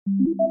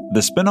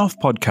The Spin-off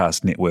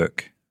Podcast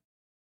Network.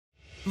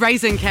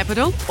 Raising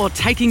capital or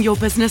taking your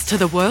business to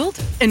the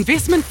world?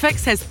 Investment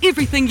Fix has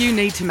everything you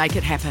need to make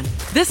it happen.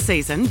 This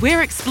season,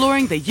 we're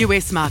exploring the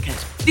US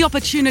market, the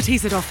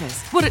opportunities it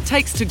offers, what it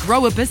takes to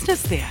grow a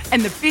business there,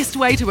 and the best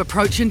way to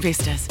approach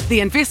investors. The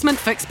Investment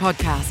Fix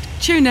podcast.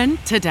 Tune in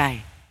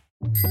today.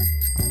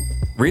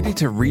 Ready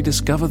to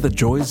rediscover the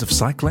joys of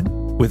cycling?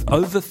 With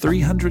over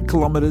 300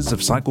 kilometres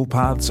of cycle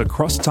paths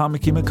across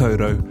Tamaki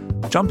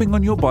Makaurau, jumping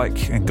on your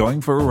bike and going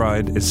for a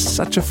ride is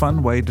such a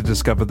fun way to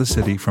discover the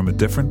city from a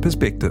different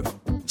perspective.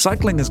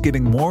 Cycling is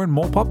getting more and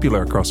more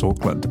popular across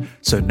Auckland,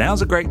 so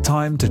now's a great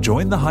time to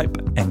join the hype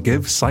and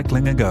give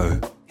cycling a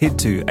go. Head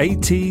to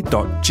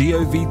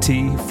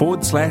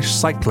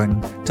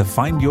at.govt/cycling to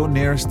find your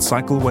nearest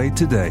cycleway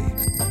today.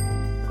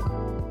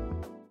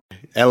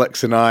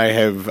 Alex and I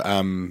have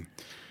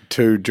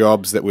two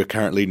jobs that we're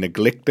currently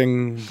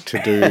neglecting to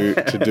do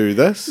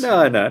this.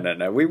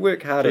 No. We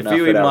work hard enough. If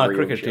you at in our my real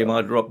cricket job. team,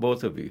 I'd drop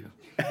both of you.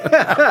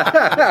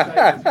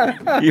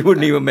 You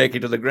wouldn't even make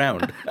it to the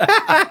ground.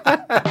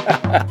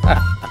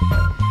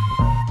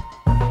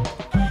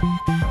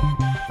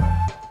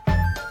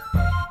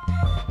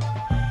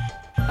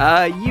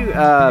 You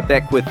are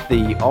back with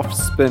the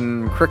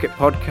Offspin Cricket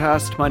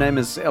Podcast. My name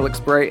is Alex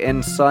Bray,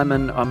 and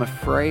Simon, I'm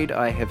afraid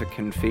I have a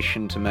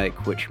confession to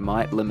make which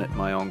might limit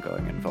my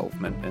ongoing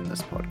involvement in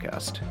this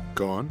podcast.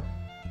 Go on.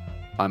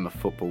 I'm a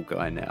football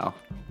guy now.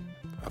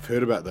 I've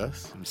heard about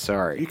this. I'm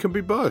sorry. You can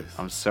be both.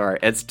 I'm sorry.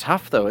 It's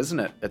tough though,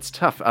 isn't it? It's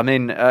tough. I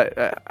mean,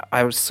 I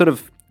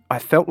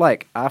felt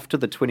like after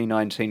the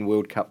 2019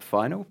 World Cup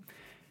final,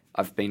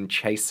 I've been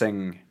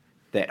chasing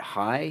that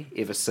high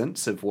ever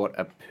since of what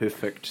a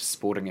perfect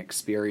sporting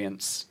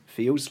experience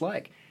feels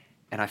like.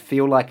 And I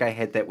feel like I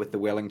had that with the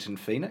Wellington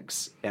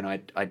Phoenix, and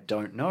I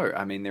don't know.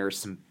 I mean, there are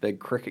some big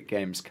cricket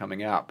games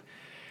coming up,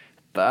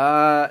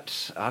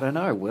 but I don't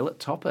know. Will it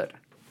top it?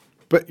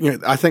 But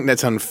I think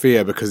that's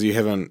unfair because you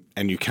haven't,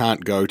 and you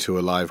can't go to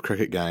a live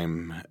cricket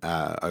game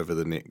over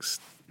the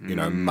next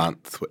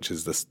month, which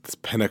is this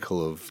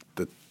pinnacle of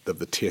the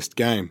Test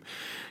game.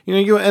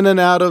 You're in and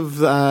out of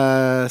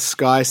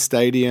Sky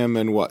Stadium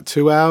in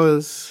 2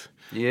 hours?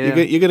 Yeah.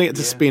 You're going to get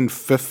to spend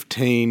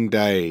 15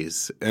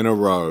 days in a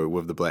row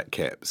with the Black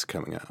Caps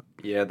coming out.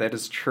 Yeah, that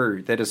is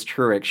true. That is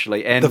true,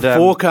 actually. And The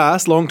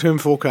long-term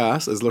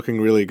forecast, is looking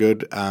really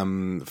good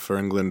for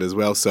England as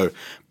well. So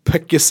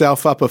pick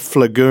yourself up a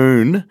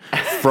flagoon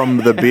from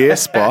the Beer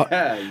Spot,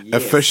 Yes.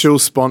 official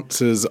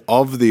sponsors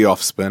of the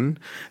Offspin.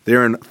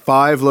 They're in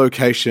 5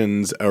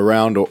 locations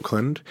around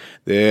Auckland.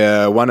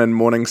 One in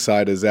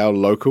Morningside is our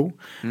local.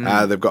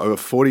 They've got over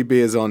 40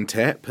 beers on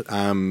tap.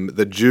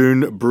 The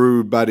June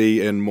Brew Buddy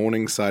in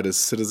Morningside is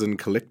Citizen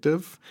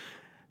Collective.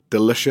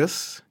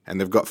 Delicious. And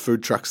they've got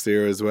food trucks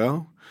there as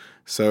well.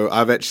 So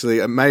I've actually,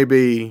 it may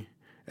only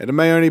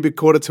be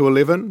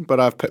 11:15, but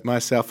I've picked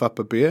myself up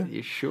a beer.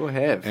 You sure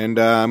have. And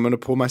I'm going to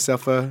pour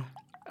myself a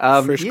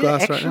fresh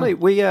glass actually,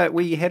 right now.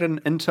 we had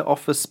an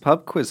inter-office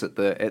pub quiz at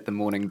the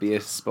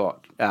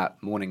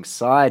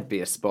Morningside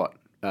Beer Spot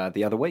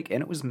the other week,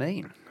 and it was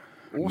mean.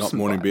 Awesome Not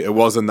morning vibe. beer. It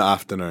was in the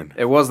afternoon.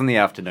 It was in the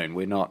afternoon.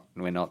 We're not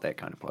that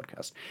kind of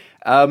podcast.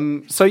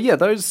 So yeah,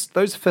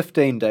 those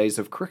 15 days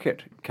of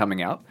cricket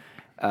coming up.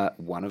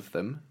 One of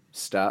them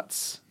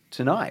starts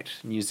tonight.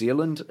 New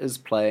Zealand is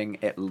playing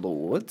at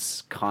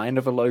Lords, kind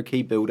of a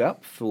low-key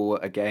build-up for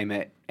a game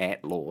at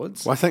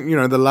Lords. Well, I think,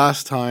 the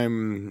last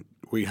time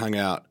we hung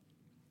out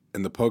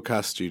in the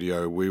podcast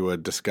studio, we were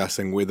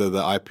discussing whether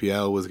the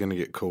IPL was going to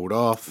get called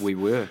off. We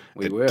were.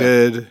 It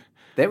did.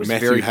 That was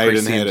Matthew very Hayden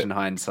prescient had in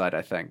hindsight,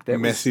 I think.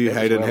 Matthew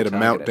Hayden had a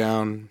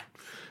meltdown.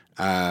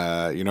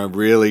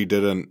 Really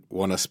didn't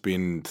want to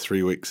spend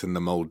 3 weeks in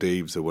the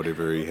Maldives or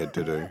whatever he had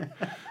to do.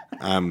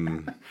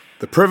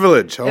 The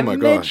privilege, my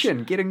gosh.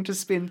 Imagine getting to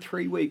spend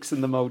 3 weeks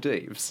in the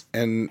Maldives.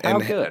 And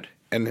good.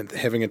 And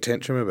having a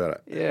tantrum about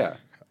it. Yeah.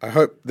 I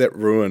hope that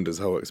ruined his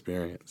whole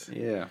experience.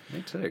 Yeah,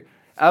 me too.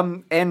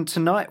 And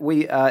tonight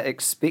we are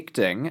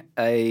expecting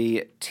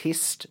a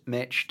test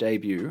match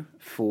debut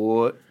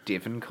for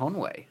Devon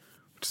Conway.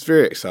 Which is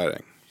very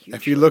exciting.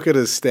 If you look at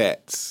his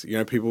stats,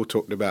 people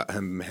talked about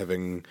him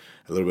having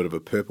a little bit of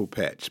a purple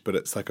patch, but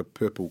it's like a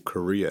purple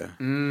career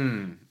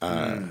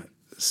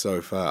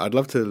so far. I'd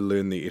love to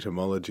learn the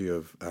etymology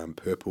of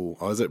purple.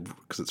 Oh, is it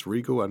because it's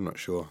regal? I'm not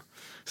sure.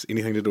 Is it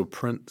anything to do with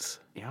Prince?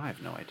 Yeah, I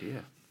have no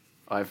idea.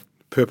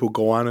 Purple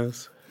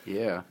goannas?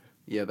 Yeah,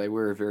 they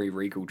were a very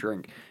regal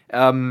drink.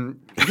 No.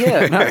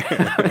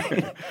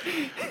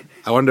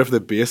 I wonder if the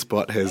Beer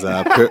Spot has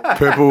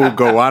purple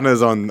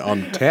goannas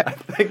on tap.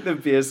 I think the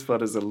Beer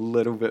Spot is a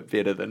little bit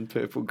better than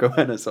purple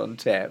goannas on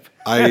tap.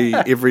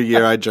 Every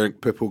year I drink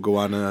purple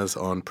goannas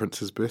on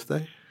Prince's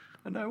birthday.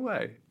 No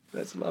way.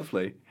 That's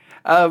lovely.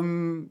 So I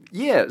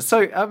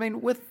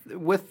mean, with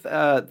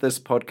this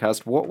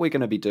podcast, what we're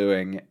going to be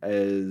doing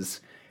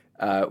is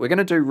we're going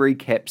to do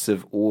recaps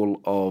of all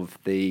of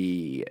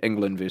the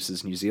England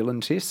versus New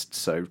Zealand tests,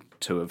 so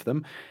 2 of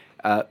them.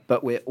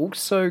 But we're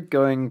also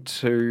going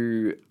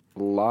to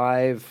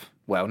live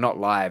well, not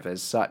live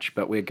as such,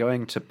 but we're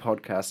going to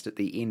podcast at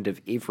the end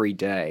of every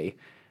day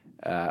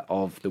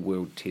of the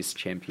World Test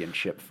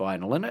Championship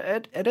final. And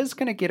it is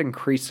going to get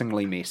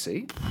increasingly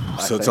messy.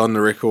 So it's on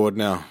the record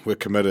now. We're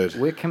committed.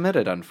 We're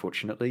committed,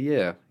 unfortunately.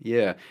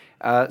 Yeah.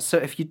 So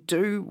if you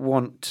do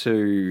want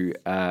to,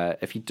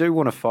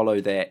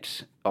 follow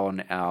that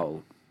on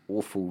our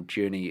awful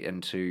journey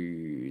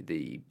into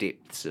the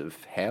depths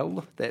of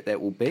hell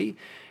that will be,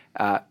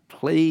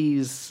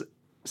 please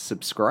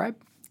subscribe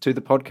to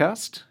the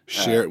podcast.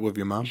 Share it with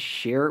your mum.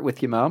 Share it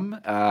with your mum.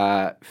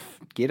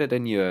 Get it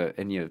in your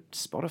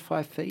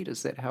Spotify feed.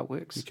 Is that how it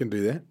works? You can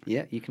do that.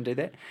 Yeah, you can do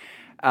that.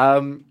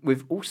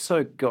 We've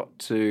also got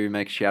to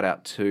make a shout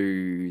out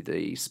to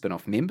the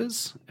Spinoff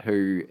members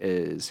who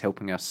is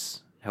helping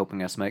us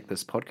make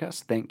this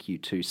podcast. Thank you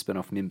to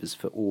Spinoff members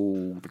for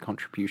all the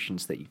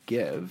contributions that you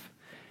give.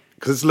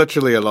 Because it's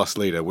literally a lost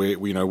leader.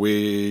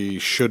 We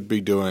should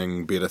be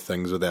doing better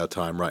things with our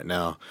time right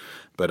now,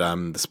 but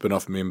the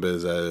Spinoff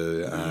members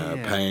are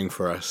paying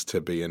for us to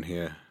be in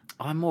here.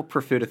 I more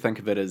prefer to think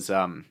of it as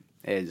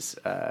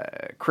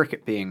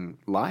cricket being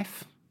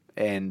life,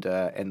 and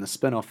the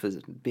spin-off is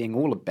being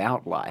all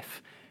about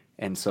life,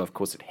 and so of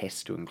course it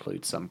has to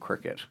include some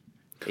cricket,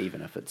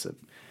 even if it's a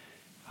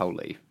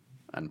wholly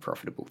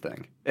unprofitable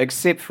thing.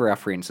 Except for our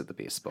friends at the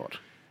Best Spot.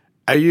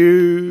 Are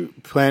you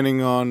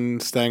planning on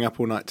staying up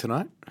all night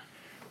tonight?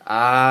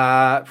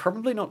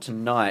 Probably not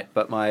tonight,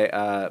 but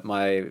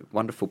my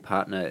wonderful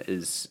partner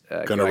is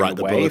going write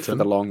the away bulletin for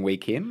the long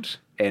weekend,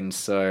 and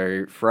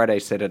so Friday,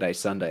 Saturday,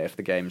 Sunday, if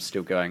the game's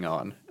still going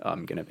on,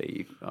 I'm gonna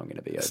be.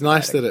 It's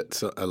nice that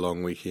it's a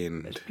long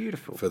weekend. It's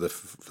beautiful for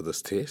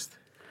this test.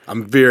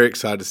 I'm very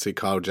excited to see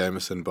Kyle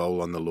Jamieson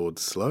bowl on the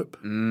Lord's Slope.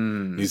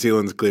 New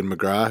Zealand's Glenn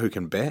McGrath, who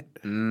can bat.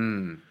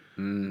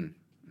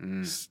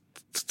 It's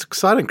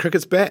exciting.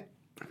 Cricket's back.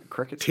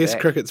 Test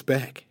back. cricket's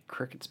back.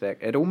 Cricket's back.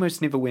 It almost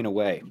never went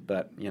away,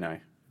 but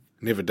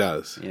never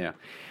does. Yeah.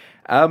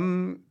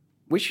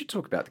 We should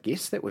talk about the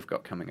guests that we've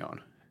got coming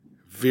on.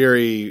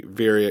 Very,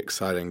 very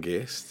exciting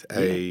guest.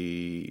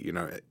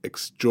 Yeah.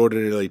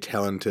 Extraordinarily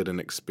talented and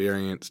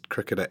experienced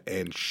cricketer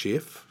and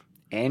chef.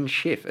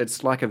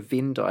 It's like a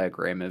Venn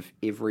diagram of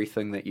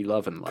everything that you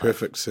love in life.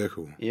 Perfect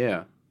circle.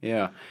 Yeah.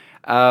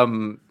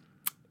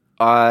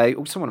 I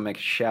also want to make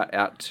a shout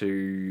out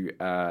to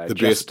the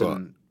Justin.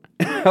 Bear Spot.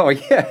 Oh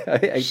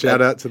yeah!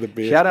 Shout out to the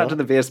Bear Spot. Shout out to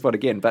the Bear Spot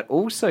again, but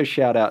also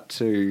shout out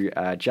to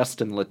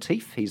Justin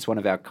Latif. He's one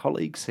of our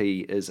colleagues.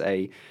 He is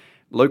a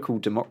local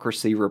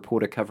democracy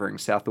reporter covering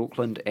South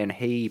Auckland, and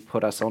he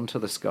put us onto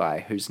this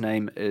guy whose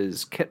name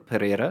is Kit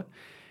Pereira.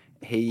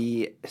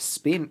 He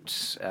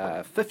spent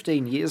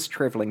 15 years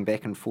travelling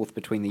back and forth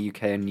between the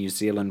UK and New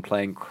Zealand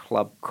playing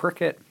club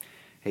cricket.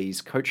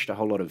 He's coached a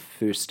whole lot of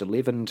first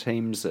 11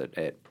 teams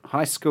at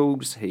high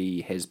schools.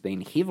 He has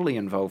been heavily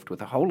involved with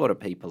a whole lot of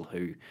people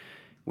who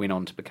went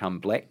on to become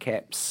black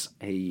caps.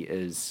 He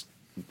is,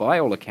 by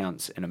all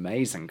accounts, an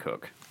amazing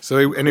cook.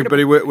 So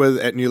anybody worked with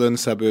at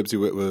Newland Suburbs? He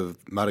worked with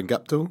Martin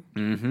Guptill,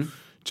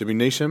 Jimmy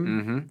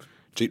Neesham,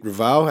 Jeet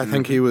Raval. I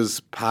think he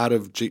was part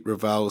of Jeet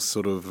Raval's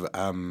sort of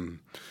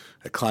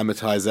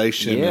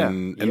acclimatization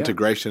and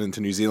integration into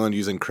New Zealand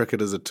using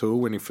cricket as a tool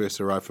when he first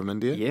arrived from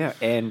India. Yeah,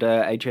 and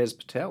Ajaz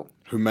Patel,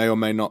 who may or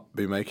may not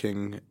be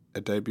making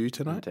a debut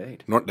tonight.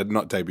 Indeed.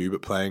 Not debut,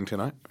 but playing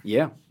tonight.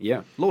 Yeah.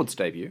 Lord's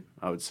debut,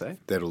 I would say.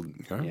 That'll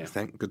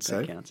good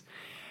save. That counts.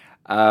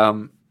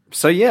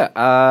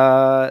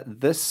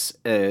 This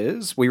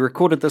is, we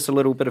recorded this a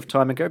little bit of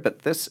time ago, but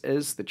this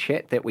is the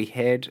chat that we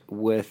had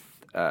with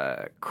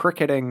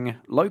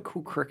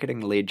local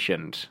cricketing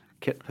legend,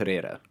 Kit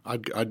Pereira.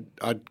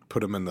 I'd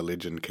put him in the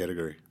legend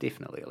category.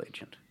 Definitely a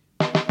legend.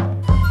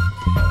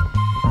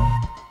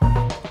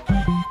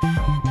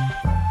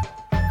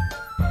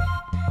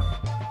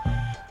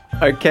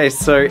 Okay,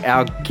 so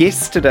our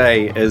guest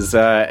today is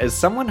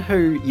someone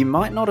who you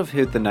might not have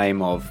heard the name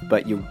of,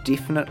 but you'll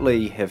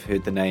definitely have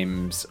heard the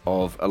names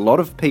of a lot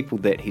of people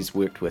that he's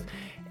worked with.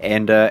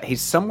 And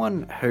he's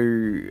someone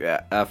who,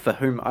 for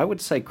whom I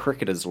would say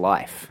cricket is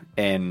life,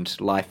 and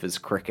life is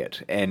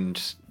cricket, and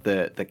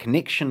the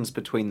connections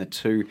between the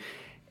two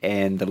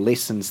and the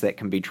lessons that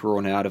can be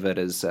drawn out of it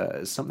is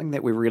something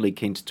that we're really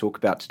keen to talk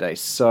about today.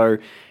 So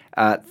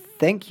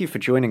thank you for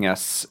joining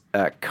us,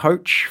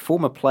 coach,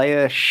 former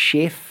player,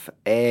 chef,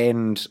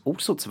 and all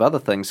sorts of other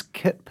things.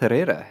 Kit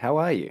Pereira, how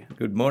are you?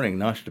 Good morning.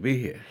 Nice to be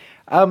here.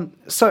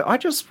 So I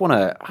just want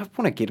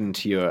to get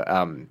into your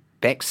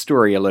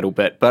backstory a little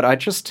bit, but I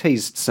just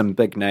teased some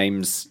big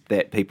names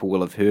that people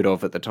will have heard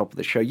of at the top of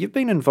the show. You've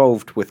been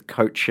involved with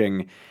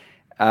coaching,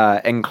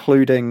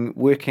 including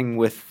working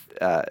with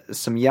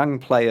some young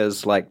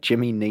players like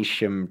Jimmy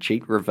Neesham,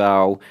 Jeet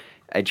Raval,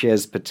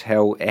 Ajaz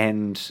Patel,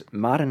 and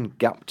Martin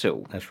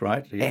Guptill. That's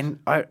right. Yes. And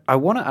I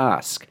want to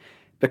ask,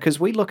 because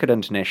we look at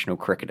international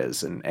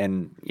cricketers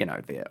and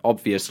they're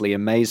obviously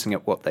amazing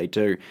at what they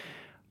do.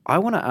 I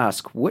want to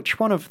ask, which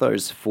one of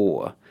those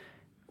four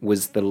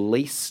was the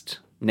least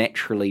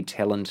naturally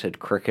talented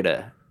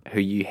cricketer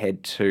who you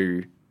had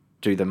to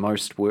do the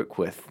most work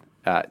with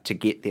to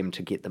get them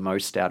to get the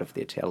most out of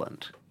their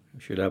talent?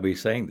 Should I be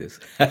saying this?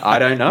 I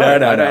don't know.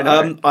 No. I don't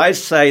know. I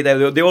say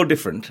they're all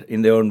different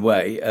in their own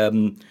way.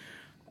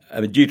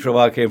 Jeet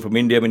Rawal came from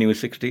India when he was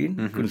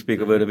 16, couldn't speak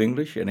a word of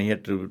English, and he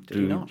had to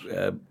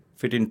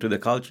fit into the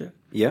culture.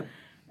 Yeah.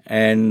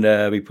 And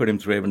we put him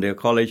through Avondale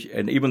College,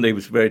 and even though he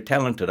was very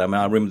talented, I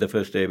remember the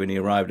first day when he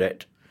arrived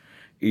at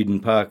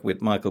Eden Park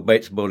with Michael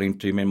Bates bowling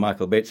to him, and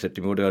Michael Bates said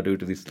to me, "What do I do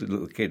to this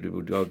little kid?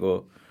 Do I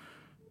go,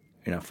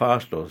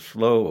 fast or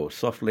slow or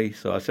softly?"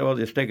 So I said, "Well,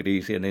 just take it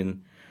easy." And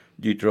then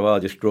Jeet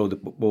Rawal just drove the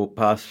ball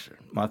past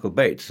Michael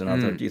Bates, and I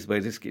thought, "Geez,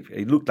 where's this kid?"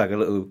 He looked like a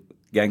little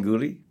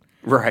Ganguly.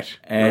 Right.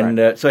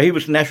 And so he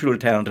was naturally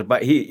talented,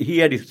 but he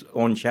had his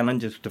own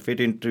challenges to fit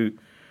into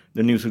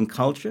the New Zealand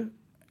culture,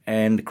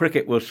 and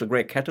cricket was a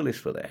great catalyst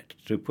for that,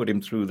 to put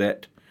him through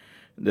that,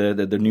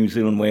 the New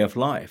Zealand way of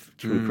life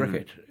through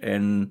cricket.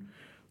 And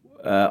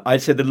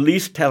I'd say the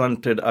least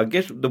talented, I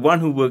guess the one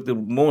who worked the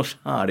most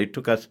hard, it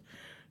took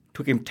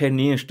him 10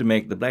 years to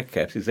make the Black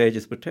Caps, is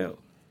Ajaz Patel.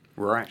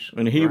 Right.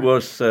 And he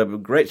was a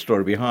great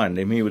story behind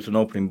him. He was an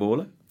opening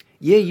bowler.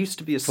 Yeah, he used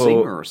to be a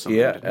seamer or something.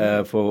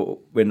 Yeah, for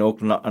when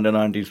Auckland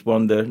under-90s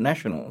won the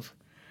Nationals.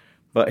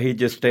 But he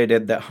just stayed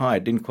at that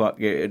height, didn't quite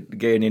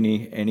gain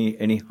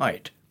any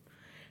height.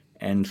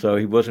 And so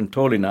he wasn't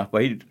tall enough,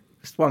 but he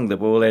swung the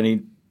ball and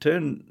he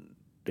turned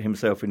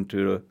himself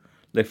into a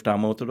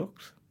left-arm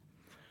orthodox.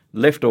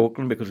 Left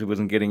Auckland because he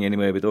wasn't getting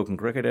anywhere with Auckland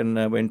cricket,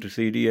 and went to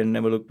CD and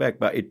never looked back.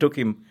 But it took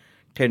him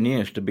 10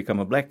 years to become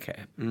a Black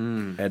Cap.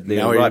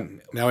 Now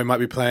he might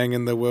be playing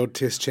in the World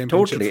Test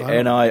Championship Totally, final.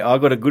 and I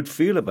got a good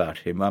feel about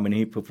him. I mean,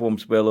 he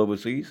performs well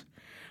overseas.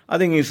 I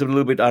think he's a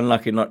little bit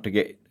unlucky not to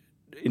get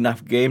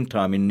enough game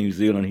time in New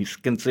Zealand. He's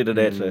considered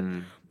as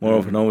more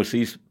of an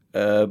overseas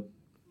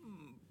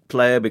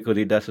player because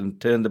he doesn't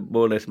turn the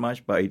ball as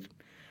much, but he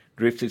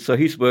drifts it. So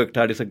he's worked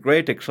hard. It's a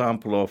great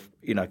example of,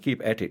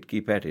 keep at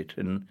it,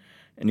 and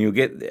you'll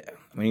get there.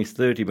 I mean, he's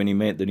 30 when he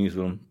made the New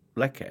Zealand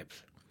Black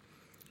Caps.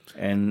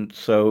 And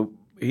so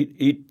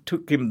he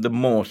took him the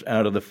most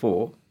out of the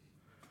four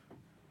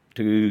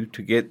to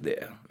get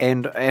there.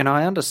 And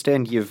I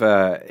understand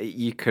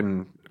you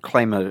can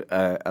claim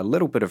a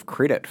little bit of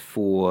credit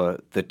for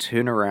the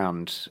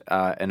turnaround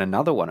in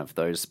another one of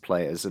those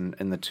players, in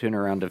the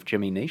turnaround of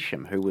Jimmy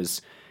Neesham, who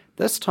was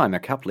this time a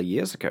couple of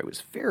years ago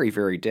was very,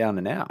 very down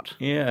and out.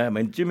 Yeah, I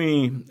mean,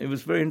 Jimmy, it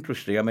was very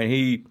interesting. I mean,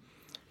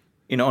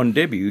 he, on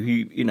debut,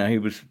 he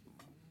was,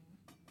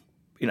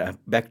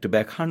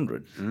 back-to-back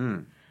hundreds.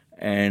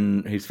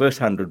 And his first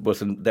 100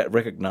 wasn't that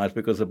recognised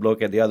because the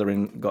bloke at the other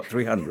end got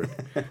 300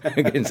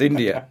 against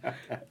India.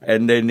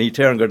 And then he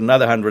turned and got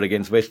another 100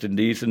 against West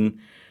Indies, and,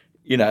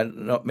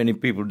 not many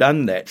people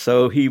done that.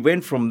 So he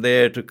went from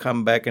there to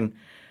come back, and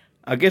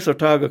I guess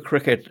Otago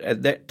cricket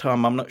at that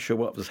time, I'm not sure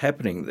what was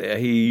happening there.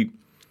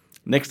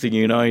 Next thing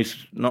you know, he's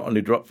not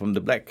only dropped from the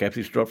Black Caps,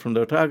 he's dropped from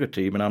the Otago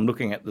team, and I'm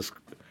looking at the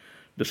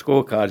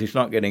scorecards. He's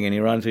not getting any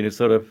runs, and he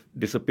sort of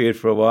disappeared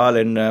for a while,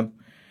 and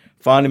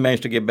finally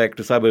managed to get back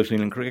to Suburbs New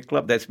Zealand Cricket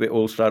Club. That's where it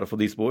all started for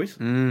these boys,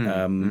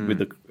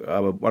 with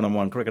our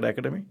one-on-one cricket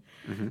academy.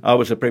 I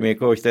was a premier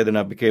coach there, then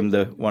I became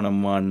the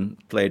one-on-one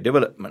player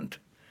development.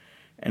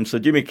 And so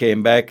Jimmy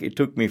came back. It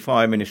took me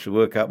 5 minutes to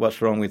work out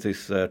what's wrong with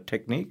his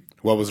technique.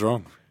 What was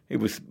wrong?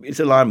 His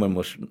alignment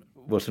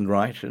wasn't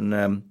right,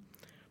 and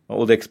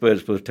all the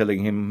experts were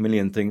telling him a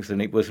million things,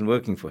 and it wasn't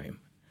working for him.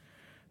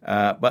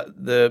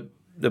 But the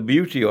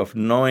beauty of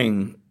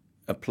knowing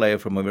a player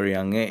from a very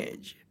young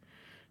age,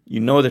 you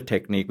know the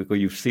technique because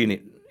you've seen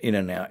it in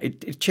and out.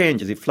 It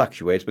changes, it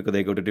fluctuates because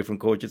they go to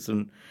different coaches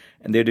and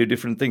they do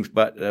different things.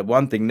 But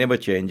one thing never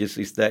changes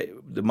is that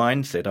the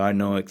mindset. I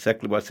know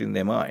exactly what's in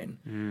their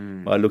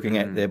mind by looking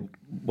at their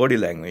body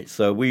language.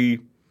 So we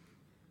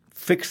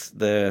fixed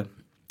the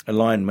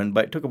alignment,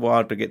 but it took a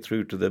while to get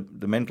through to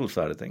the mental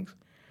side of things.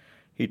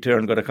 He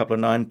turned, got a couple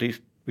of 90s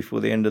before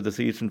the end of the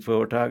season for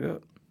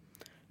Otago.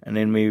 And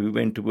then we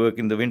went to work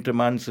in the winter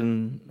months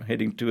and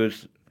heading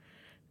towards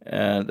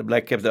the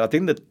Black Caps. I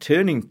think the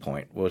turning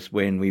point was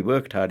when we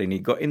worked hard and he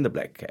got in the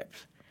Black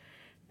Caps.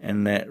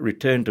 And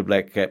returned to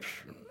Black Caps,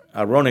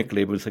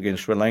 ironically, it was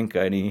against Sri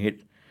Lanka, and he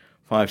hit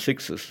 5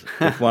 sixes.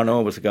 One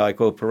over was a guy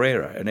called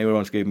Pereira, and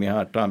everyone's giving me a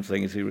hard time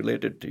saying, is he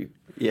related to you?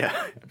 Yeah.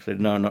 I said,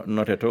 no,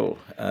 not at all.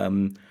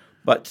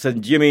 But so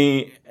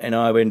Jimmy and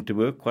I went to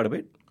work quite a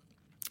bit.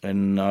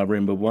 And I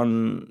remember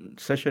one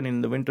session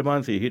in the winter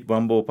months, he hit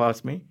one ball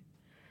past me.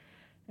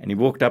 And he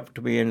walked up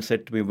to me and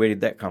said to me, where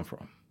did that come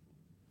from?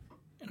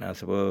 And I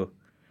said, well,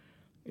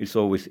 it's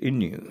always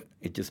in you.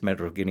 It's just a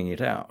matter of getting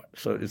it out.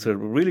 So it's a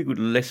really good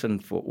lesson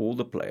for all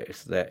the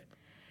players that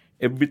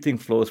everything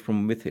flows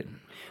from within.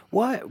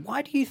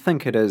 Why do you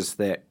think it is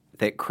that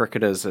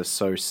cricketers are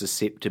so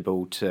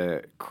susceptible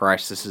to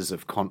crises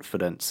of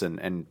confidence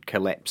and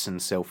collapse in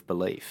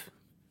self-belief?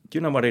 Do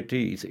you know what it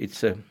is?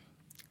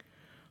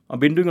 I've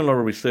been doing a lot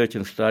of research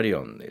and study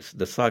on this,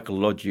 the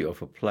psychology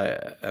of a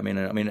player. I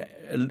mean,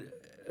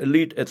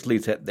 elite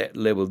athletes at that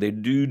level, they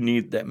do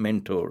need that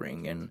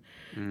mentoring and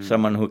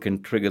someone who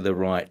can trigger the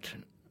right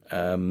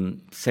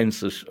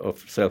senses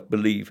of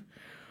self-belief.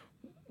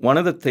 One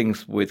of the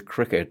things with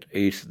cricket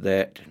is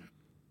that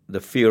the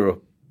fear of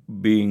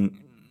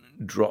being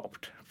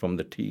dropped from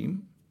the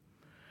team,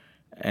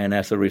 and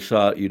as a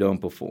result, you don't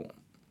perform.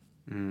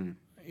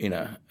 You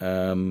know,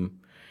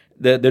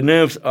 the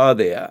nerves are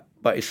there,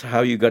 but it's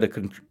how you got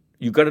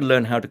to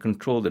learn how to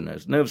control the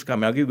nerves. Nerves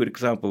come. I'll give you a good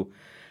example.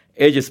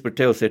 Aegis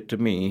Patel said to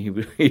me,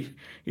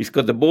 he's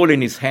got the ball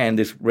in his hand,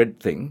 this red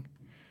thing,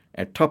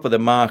 at top of the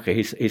marker.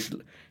 His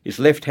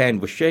left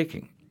hand was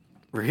shaking.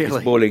 Really?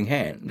 His bowling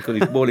hand, because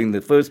he's bowling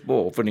the first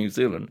ball for New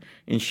Zealand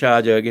in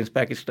Sharjah against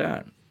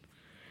Pakistan.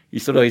 He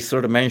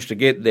sort of managed to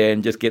get there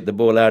and just get the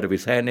ball out of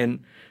his hand, and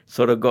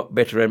sort of got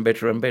better and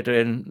better and better.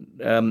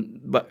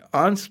 And but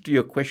answer to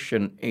your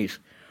question is,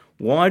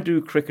 why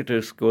do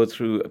cricketers go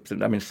through?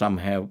 I mean, some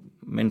have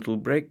mental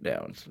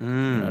breakdowns. You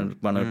know,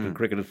 one or two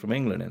cricketers from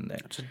England in there.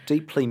 It's a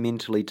deeply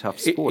mentally tough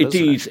sport. It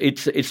is.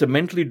 It's a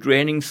mentally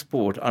draining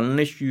sport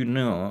unless you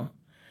know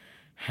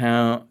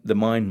how the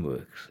mind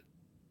works.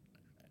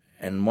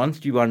 And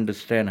once you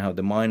understand how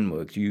the mind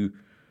works, you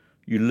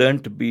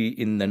learn to be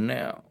in the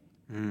now.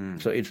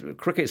 So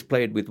cricket is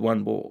played with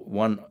one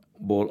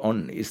ball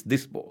only. It's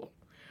this ball.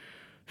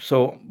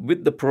 So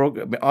with the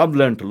program, I've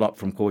learned a lot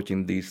from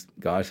coaching these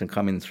guys and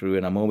coming through,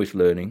 and I'm always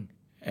learning.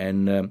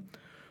 And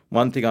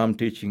one thing I'm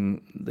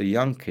teaching the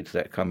young kids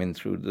that come in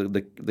through,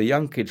 the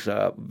young kids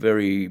are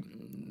very,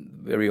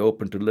 very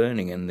open to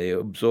learning, and they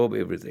absorb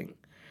everything.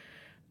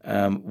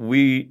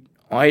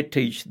 I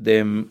teach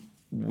them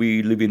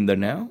we live in the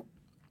now,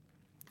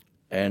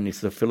 and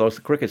it's a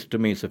philosophy. Cricket to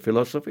me is a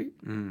philosophy.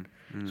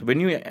 So when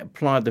you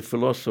apply the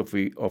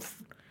philosophy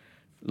of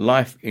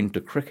life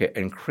into cricket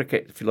and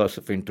cricket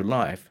philosophy into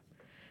life,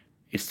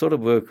 it sort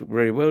of work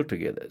very well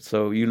together.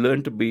 So you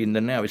learn to be in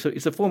the now. So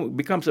it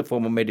becomes a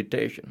form of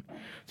meditation.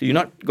 So you're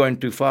not going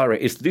too far.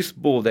 It's this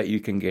ball that you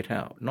can get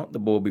out, not the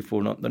ball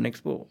before, not the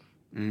next ball.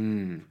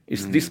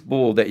 It's this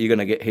ball that you're going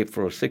to get hit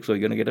for a six or you're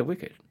going to get a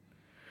wicket.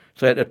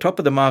 So at the top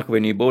of the mark,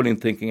 when you're bowling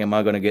thinking, am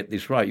I going to get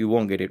this right? You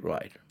won't get it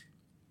right.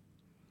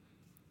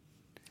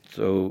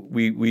 So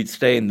we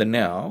stay in the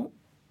now,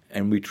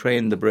 and we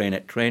train the brain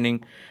at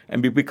training,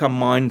 and we become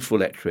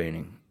mindful at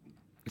training.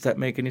 Does that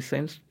make any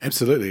sense?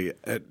 Absolutely.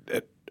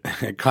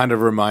 It kind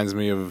of reminds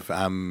me of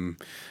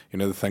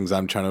the things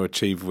I'm trying to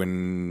achieve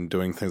when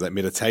doing things like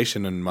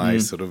meditation in my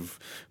sort of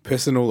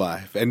personal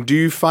life. And do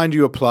you find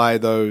you apply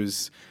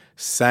those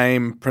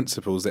same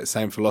principles, that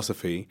same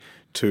philosophy,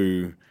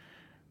 to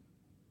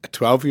a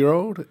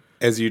 12-year-old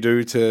as you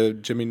do to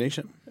Jimmy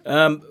Neesham?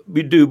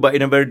 We do, but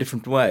in a very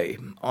different way.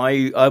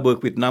 I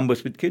work with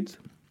numbers with kids,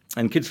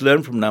 and kids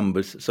learn from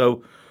numbers.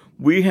 So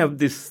we have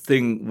this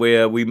thing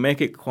where we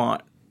make it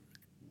quite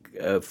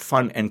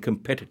fun and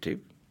competitive.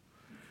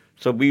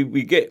 So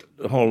we get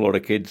a whole lot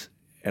of kids,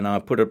 and I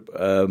put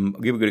I'll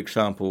give a good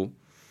example.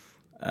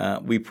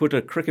 We put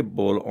a cricket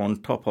ball on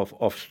top of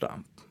off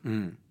stump,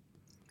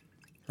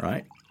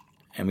 right?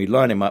 And we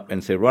line him up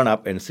and say, run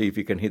up and see if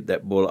you can hit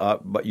that ball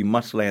up, but you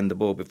must land the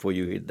ball before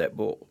you hit that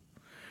ball.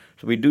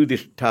 So we do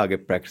this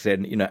target practice,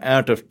 and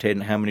out of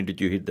 10, how many did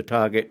you hit the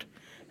target?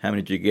 How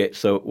many did you get?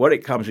 So what it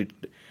comes,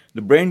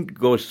 the brain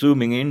goes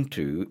zooming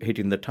into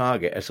hitting the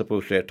target as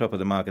opposed to at top of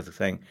the mark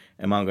saying,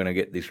 am I going to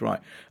get this right?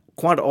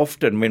 Quite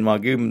often when I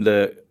give them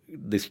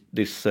this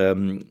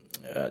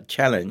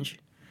challenge,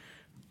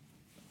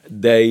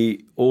 they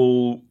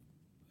all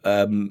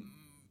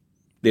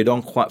they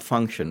don't quite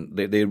function.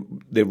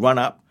 They run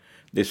up,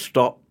 they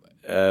stop,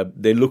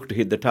 they look to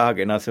hit the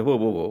target, and I say,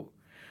 whoa.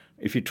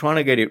 If you're trying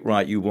to get it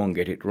right, you won't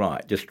get it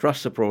right. Just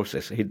trust the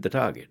process, hit the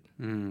target.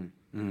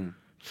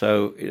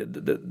 So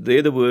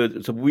they're the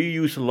words. So we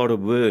use a lot of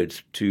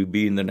words to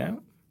be in the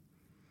now.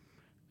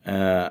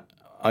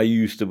 I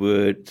use the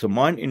word, so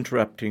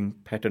mind-interrupting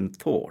pattern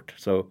thought.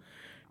 So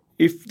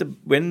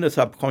when the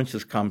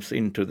subconscious comes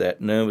into that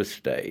nervous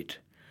state,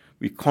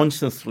 we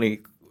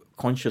consciously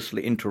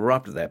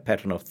interrupt that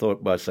pattern of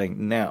thought by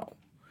saying now.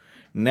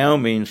 Now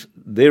means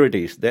there it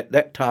is,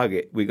 that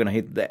target, we're going to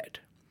hit that.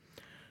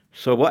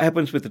 So what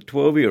happens with the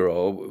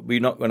 12-year-old, we're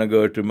not going to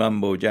go to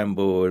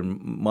mumbo-jumbo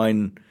and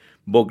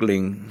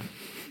mind-boggling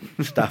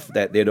stuff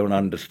that they don't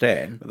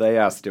understand. They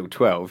are still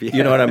 12. Yeah.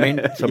 You know what I mean?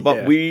 So,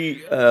 but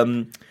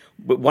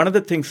but one of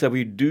the things that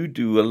we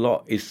do a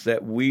lot is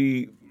that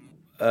we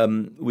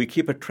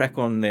keep a track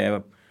on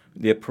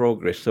their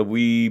progress. So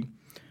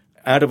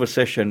out of a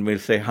session, we'll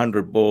say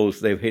 100 balls,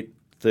 they've hit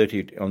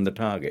 30 on the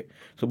target.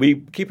 So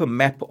we keep a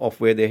map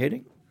of where they're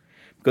heading,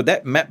 because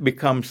that map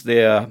becomes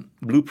their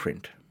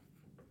blueprint.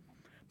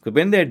 Because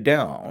when they're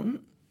down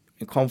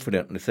and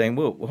confidently saying,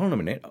 well, hold on a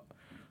minute,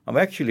 I've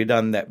actually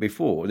done that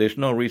before. There's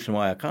no reason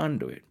why I can't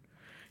do it.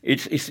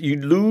 It's you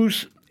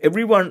lose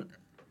everyone.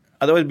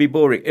 Otherwise, it'd be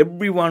boring.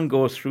 Everyone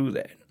goes through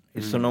that.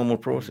 It's a normal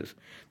process.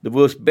 The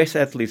best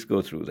athletes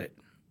go through that,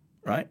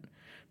 right?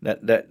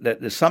 That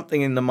there's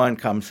something in the mind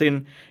comes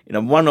in.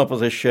 One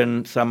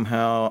opposition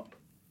somehow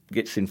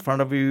gets in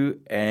front of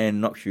you and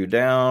knocks you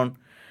down,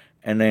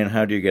 and then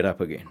how do you get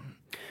up again?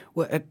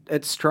 Well,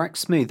 it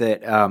strikes me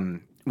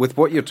that. With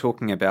what you're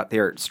talking about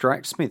there, it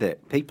strikes me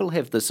that people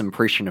have this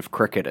impression of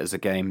cricket as a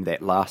game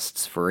that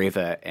lasts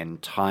forever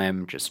and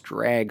time just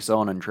drags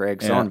on and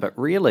drags on. But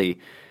really,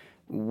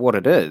 what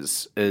it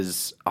is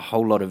a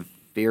whole lot of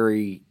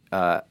very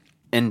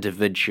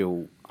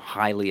individual,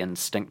 highly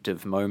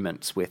instinctive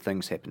moments where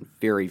things happen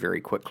very,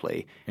 very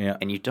quickly,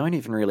 and you don't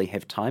even really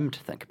have time to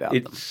think about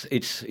them.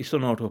 It's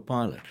on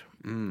autopilot.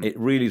 It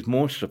really is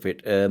most of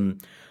it.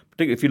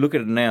 Particularly if you look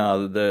at it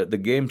now, the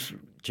game's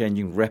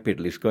changing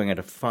rapidly. It's going at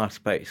a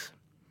fast pace.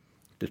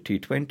 The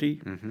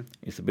T20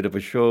 is a bit of a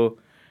show,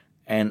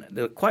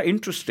 and quite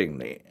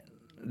interestingly,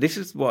 this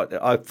is what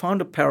I found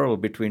a parallel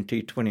between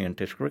T20 and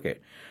Test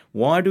cricket.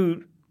 Why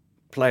do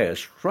players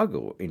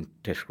struggle in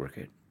Test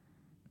cricket,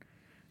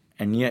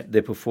 and yet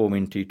they perform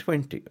in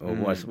T20, or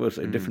vice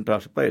versa, different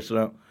types of players?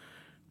 So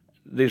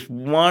there's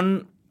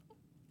one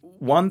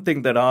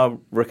thing that I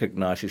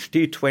recognise is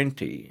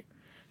T20.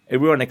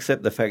 Everyone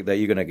accept the fact that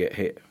you're going to get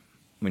hit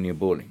when you're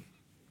bowling.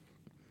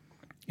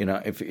 You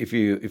know, if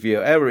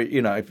you're average,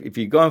 you know, if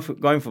you're going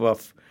for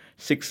about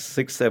 6,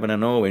 7,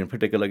 and 0 in a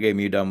particular game,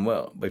 you've done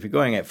well. But if you're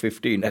going at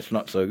 15, that's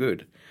not so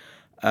good.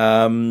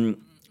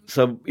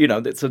 So you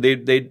know, so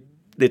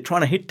they're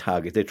trying to hit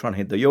targets. They're trying to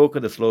hit the Yorker,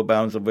 the slow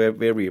bounds, the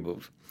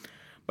variables.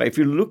 But if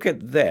you look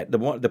at that,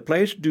 the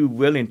players do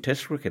well in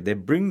Test cricket. They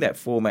bring that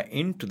format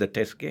into the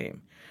Test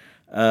game.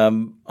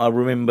 I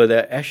remember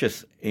the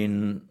Ashes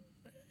in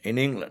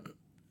England.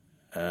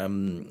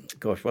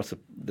 What's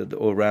the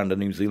all-rounder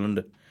New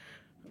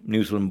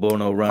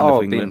Zealand-born all-rounder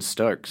for England? Ben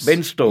Stokes.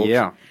 Ben Stokes.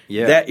 Yeah.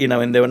 That, you know,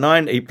 when there were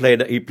 9, he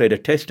played a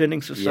Test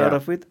innings to start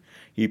off with.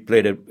 He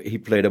played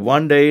a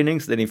one-day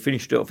innings, then he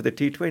finished it off with a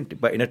T20,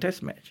 but in a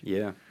Test match.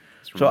 Yeah.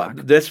 So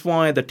that's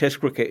why the Test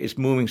cricket is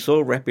moving so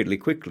rapidly,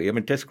 quickly. I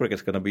mean, Test cricket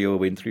is going to be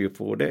over in 3 or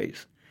 4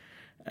 days.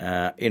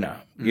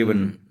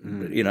 Given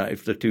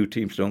if the two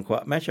teams don't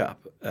quite match up.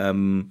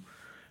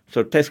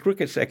 So Test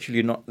cricket's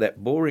actually not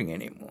that boring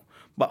anymore.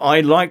 But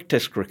I like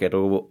Test cricket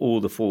over all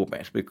the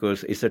formats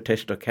because it's a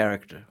test of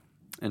character.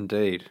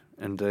 Indeed.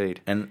 And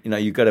you know,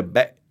 you got to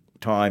bet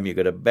time, you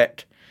got to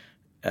bet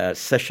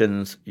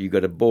sessions, you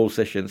got to bowl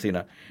sessions. You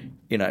know,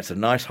 it's a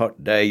nice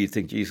hot day. You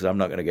think, Jesus, I'm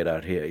not going to get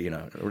out here. You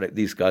know, let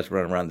these guys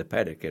run around the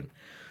paddock, and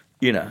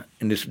you know,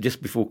 and it's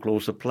just before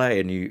close of play,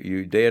 and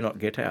you dare not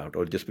get out,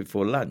 or just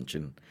before lunch,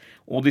 and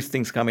all these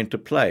things come into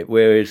play.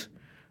 Whereas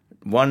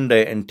one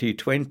day in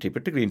T20,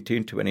 particularly in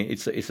T20,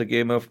 it's a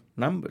game of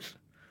numbers.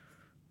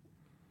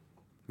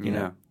 You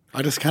know,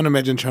 I just can't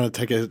imagine trying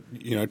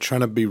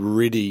to be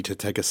ready to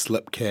take a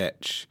slip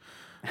catch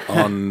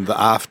on the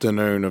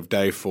afternoon of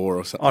day 4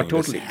 or something. Oh,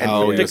 totally.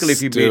 And particularly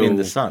if you've been in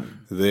the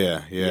sun.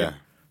 There, yeah.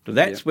 So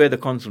that's where the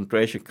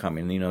concentration comes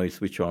in, you know,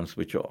 switch on,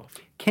 switch off.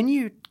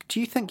 Do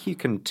you think you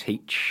can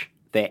teach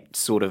that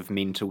sort of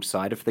mental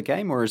side of the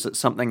game, or is it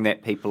something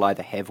that people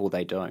either have or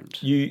they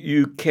don't?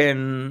 You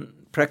can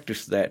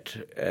practice that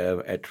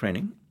at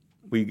training.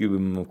 We give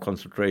them more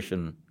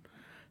concentration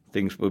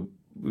things.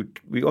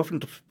 We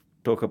often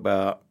talk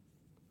about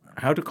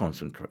how to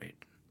concentrate.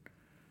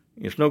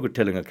 It's no good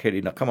telling a kid,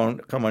 you know, come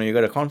on, you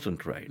got to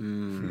concentrate.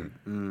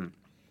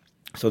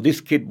 So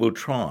this kid will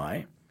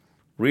try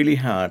really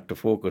hard to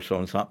focus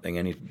on something,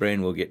 and his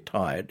brain will get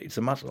tired. It's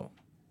a muscle.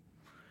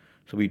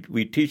 So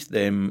we teach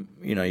them,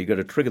 you know, you got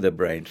to trigger the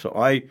brain. So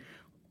I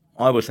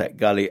was at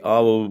gully. I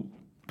will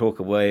talk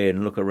away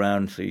and look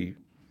around, see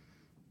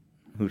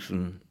who's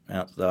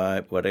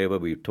outside, whatever.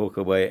 We talk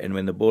away, and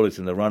when the ball is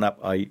in the run up,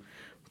 I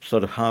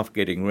sort of half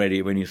getting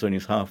ready. When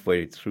he's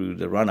halfway through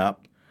the run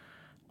up,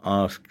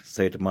 I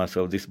say to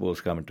myself, this ball's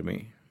coming to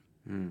me,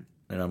 and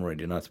I'm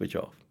ready, and I switch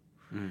off.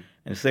 And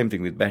the same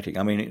thing with batting.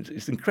 I mean,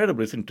 it's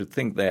incredible, isn't it, to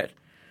think that,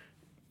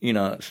 you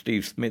know,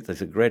 Steve Smith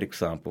is a great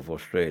example for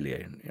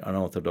Australia,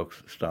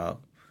 unorthodox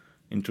style,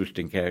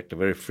 interesting character,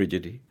 very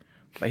frigid,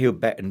 but he'll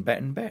bat and bat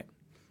and bat.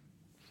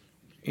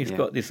 He's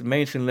got these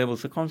amazing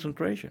levels of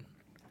concentration.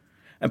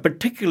 And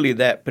particularly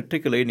that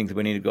particular innings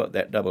when he got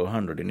that double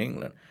 100 in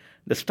England,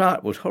 the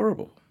start was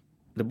horrible.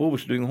 The ball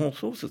was doing all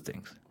sorts of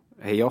things.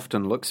 He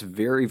often looks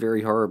very,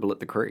 very horrible at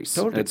the crease.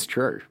 Totally. It's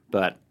true,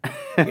 but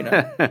you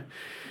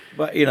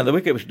know, the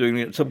wicket was doing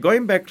it. So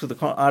going back to the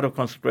art of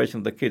concentration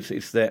of the kids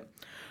is that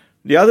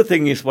the other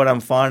thing is what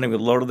I'm finding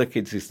with a lot of the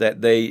kids is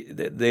that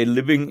they're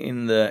living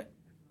in the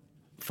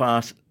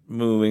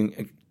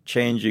fast-moving,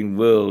 changing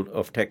world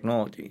of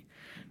technology.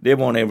 They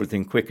want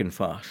everything quick and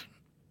fast,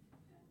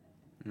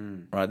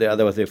 right?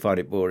 Otherwise they find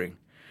it boring.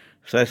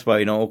 So that's why,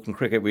 you know, Auckland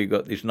Cricket, we've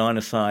got these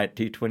 9-a-side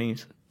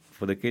T20s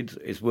for the kids.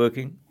 It's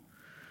working.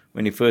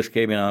 When he first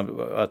came in,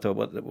 I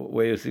thought,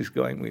 where is this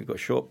going? We've got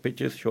short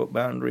pitches, short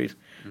boundaries,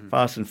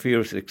 fast and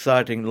furious,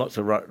 exciting, lots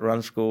of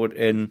runs scored,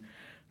 and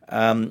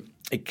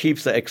it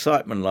keeps the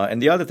excitement alive. And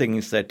the other thing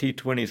is that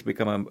T20 has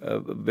become a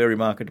very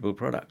marketable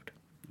product.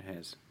 It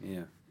has,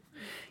 yeah.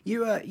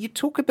 You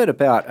talk a bit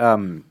about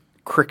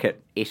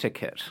cricket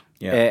etiquette,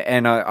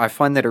 and I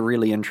find that a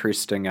really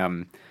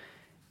interesting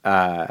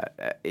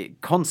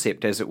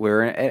concept, as it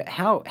were.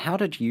 How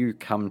did you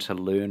come to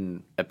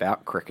learn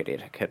about cricket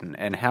etiquette,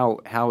 and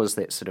how has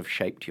that sort of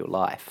shaped your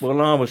life?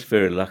 Well, I was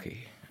very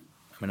lucky.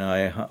 I mean,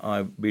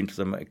 I've been to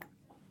some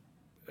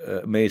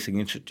amazing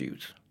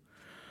institutes,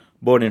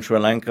 born in Sri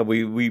Lanka,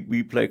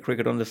 we played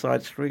cricket on the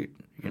side street.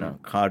 You know,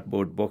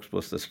 cardboard box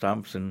was the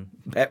stumps, and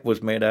that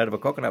was made out of a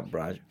coconut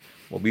branch.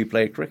 Well, we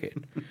played cricket.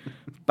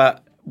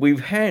 But we've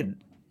had,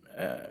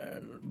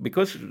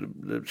 because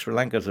Sri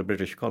Lanka is a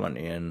British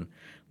colony, and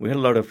we had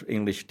a lot of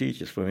English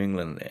teachers from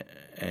England there.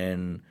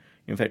 And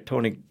in fact,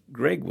 Tony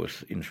Gregg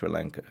was in Sri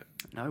Lanka.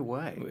 No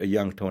way. A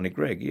young Tony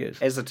Gregg,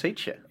 yes. As a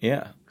teacher?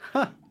 Yeah.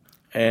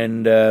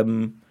 And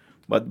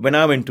but when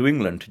I went to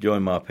England to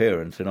join my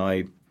parents, and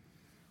I,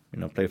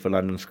 played for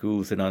London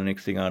schools, and the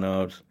next thing I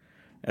know, I was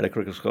at a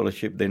cricket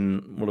scholarship.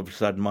 Then all of a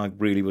sudden, Mark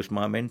Brealey was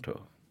my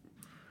mentor.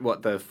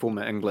 What, the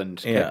former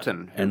England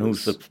captain? And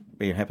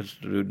he happens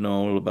to know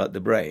all about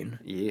the brain.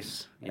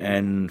 Yes. Yeah.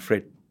 And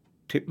Fred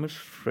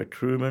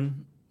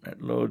Truman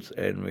at Lord's,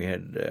 and we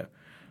had.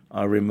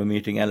 I remember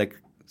meeting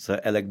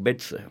Sir Alec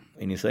Bedser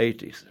in his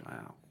 80s.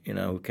 Wow.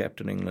 Who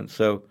captained England.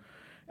 So.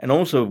 And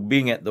also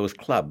being at those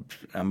clubs.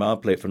 I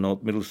played for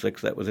North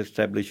Middlesex. That was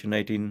established in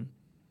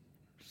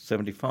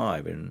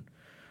 1875, and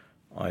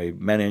I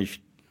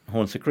managed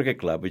Hornsey Cricket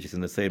Club, which is in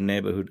the same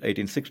neighbourhood,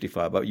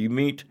 1865. But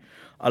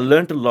I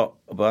learnt a lot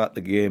about the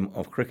game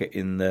of cricket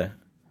in the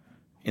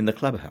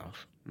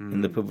clubhouse,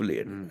 in the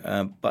pavilion.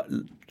 But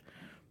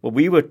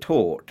we were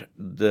taught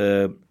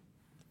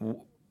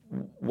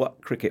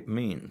what cricket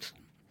means.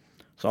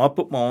 So I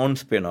put my own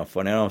spin off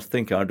on it, and I was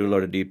thinking, I do a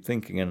lot of deep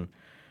thinking, and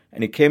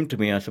it came to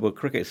me, and I said, well,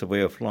 cricket is a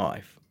way of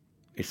life.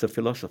 It's a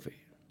philosophy.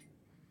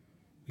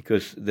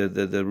 Because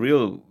the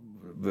real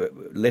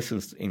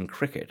lessons in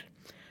cricket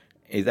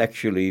is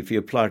actually, if you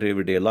apply to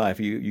everyday life,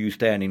 you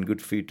stand in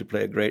good feet to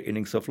play a great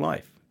innings of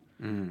life.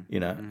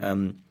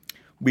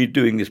 We're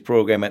doing this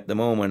program at the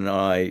moment, and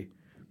I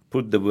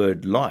put the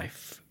word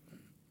life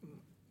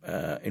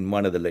in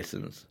one of the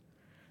lessons,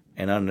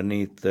 and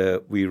underneath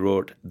we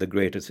wrote the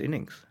greatest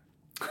innings.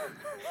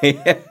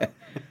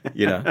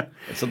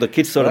 So the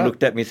kids sort of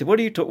looked at me and said, "What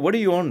are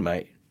you on,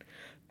 mate?"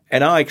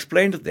 And I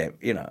explained to them,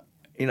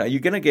 you're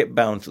going to get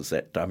bounces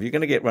that time. You're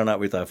going to get run out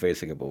without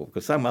facing a ball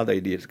because some other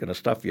idiot's going to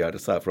stuff you out to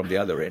start from the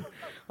other end.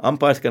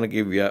 Umpire's going to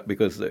give you up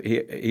because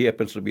he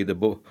happens to be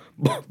the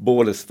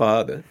baller's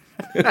father.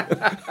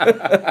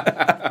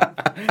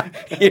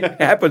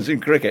 It happens in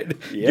cricket,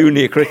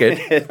 junior cricket.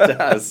 It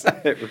does.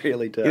 It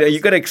really does.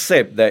 You've got to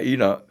accept that,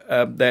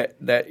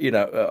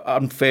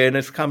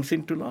 unfairness comes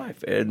into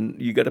life, and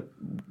you got to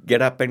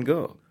get up and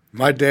go.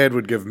 My dad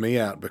would give me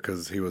out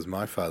because he was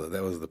my father.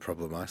 That was the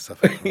problem I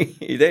suffered from.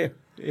 There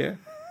you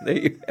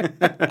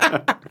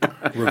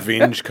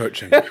Revenge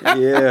coaching.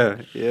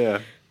 Yeah.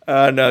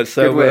 No,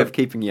 so good way of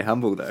keeping you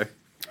humble, though.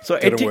 So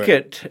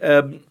etiquette.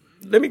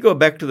 Let me go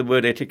back to the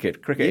word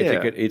etiquette. Cricket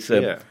etiquette. It's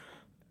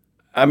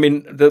I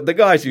mean, the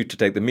guys used to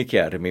take the mickey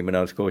out of me when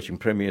I was coaching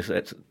premiers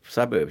at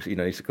suburbs. He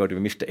used to call me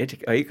Mr.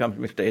 Etiquette. Oh, here comes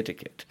Mr.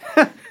 Etiquette.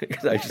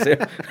 Because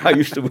I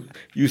used to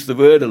use the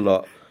word a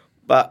lot.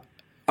 But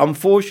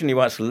unfortunately,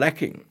 what's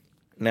lacking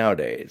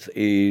nowadays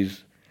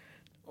is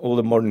all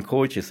the modern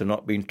coaches are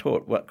not being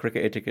taught what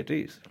cricket etiquette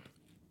is.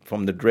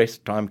 From the dress,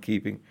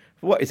 timekeeping.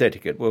 What is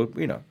etiquette? Well,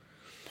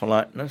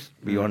 politeness,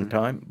 be on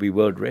time, be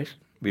well dressed,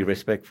 be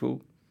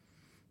respectful,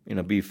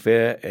 be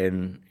fair,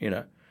 and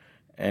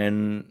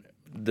and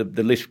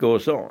the list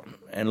goes on.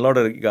 And a lot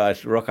of the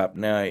guys rock up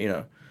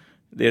now,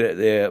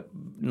 they're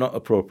not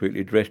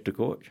appropriately dressed to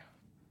coach.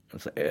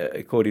 So,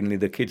 accordingly,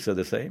 the kids are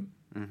the same.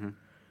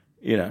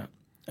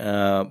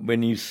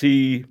 When you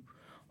see,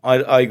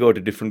 I go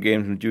to different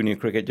games in junior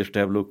cricket just to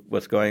have a look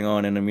what's going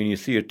on, and when you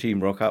see a team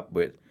rock up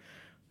with,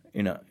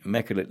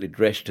 immaculately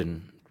dressed,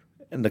 and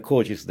the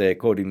coach is there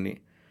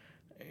accordingly.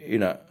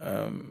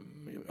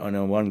 I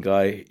know one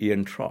guy,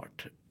 Ian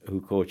Trott, who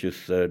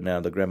coaches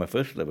now the Grammar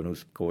First 11,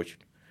 who's coached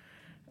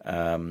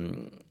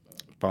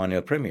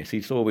Pioneer Premiers.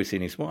 He's always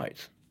in his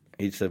whites.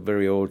 He's a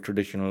very old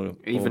traditional.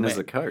 Even as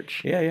a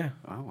coach? Yeah.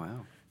 Oh,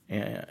 wow.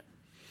 Yeah.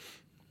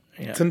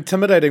 Yeah. It's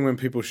intimidating when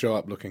people show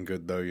up looking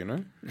good, though, you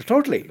know?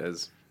 Totally. It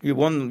is. You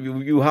won.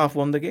 You half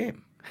won the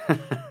game.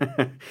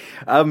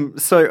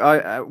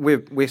 So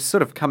we're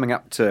sort of coming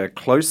up to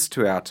close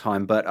to our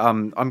time, but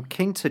I'm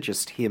keen to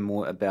just hear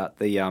more about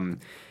the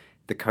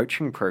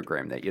coaching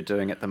program that you're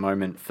doing at the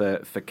moment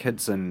for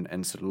kids in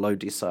sort of low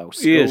decile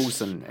schools,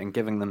 yes, and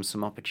giving them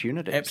some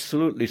opportunities.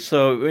 Absolutely.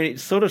 So it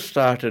sort of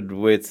started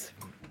with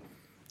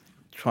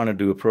trying to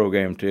do a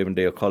program to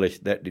Avondale College.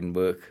 That didn't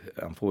work,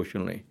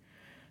 unfortunately.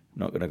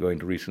 Not going to go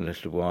into reasons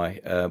as to why,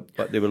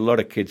 but there were a lot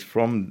of kids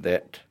from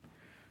that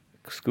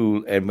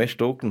school, and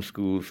West Auckland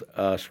schools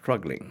are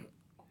struggling.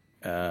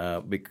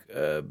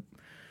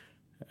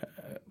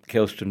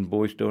 Kelston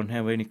boys don't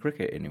have any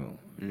cricket anymore.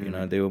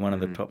 They were one of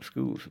the top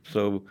schools.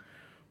 So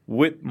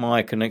with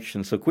my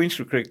connection, so Queen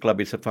Street Cricket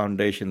Club is a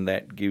foundation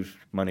that gives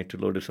money to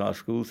low decile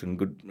schools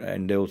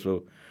and they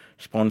also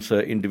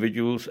sponsor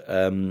individuals.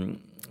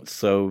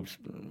 So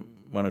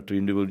one or two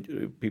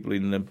individual people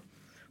in the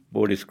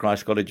board is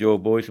Christ College Your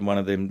Boys, and one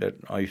of them that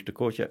I used to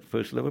coach at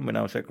First 11 when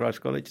I was at Christ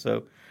College.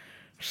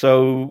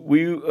 So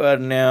we are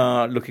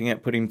now looking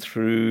at putting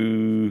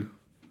through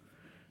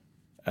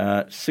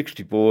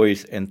 60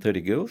 boys and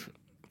 30 girls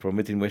from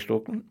within West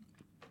Auckland,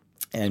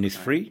 and it's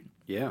free.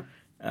 Yeah.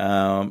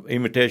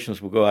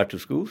 Invitations will go out to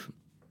schools.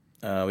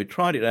 We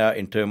tried it out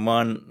in term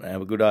 1,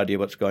 have a good idea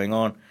what's going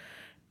on.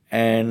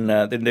 And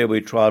then there will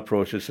be a trial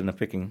process and a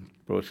picking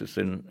process.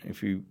 And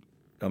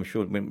I'm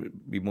sure it will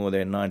be more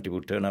than 90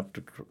 will turn up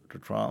to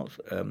trials.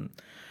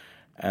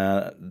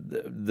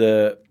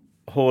 The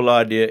whole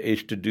idea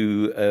is to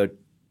do a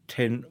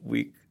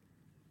 10-week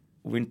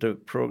winter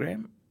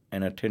program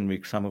and a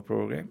 10-week summer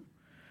program.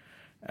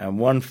 And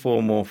one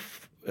form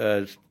of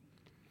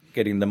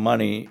getting the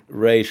money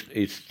raised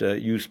is to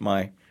use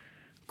my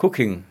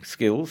cooking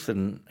skills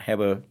and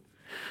have an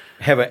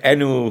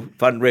annual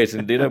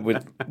fundraising dinner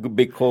with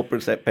big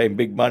corporates that pay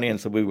big money. And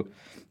so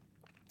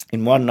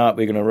in one night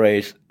we're going to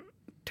raise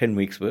 10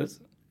 weeks worth,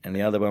 and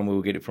the other one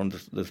we'll get it from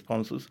the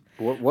sponsors.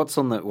 What's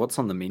on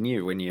the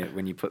menu when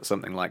you put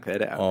something like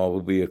that out? Oh, it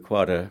will be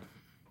quite a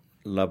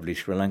lovely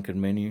Sri Lankan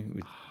menu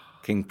with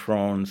king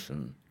prawns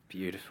and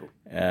beautiful.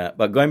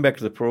 But going back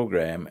to the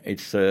program,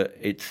 it's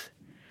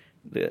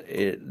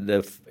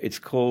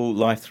called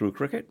Life Through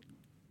Cricket,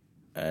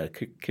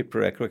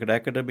 Kipra Cricket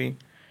Academy,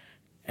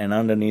 and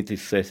underneath it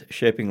says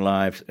shaping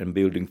lives and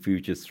building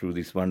futures through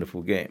this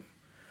wonderful game.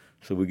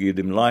 So we give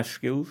them life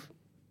skills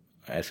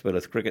as well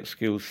as cricket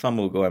skills. Some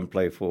will go and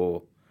play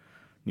for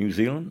New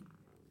Zealand,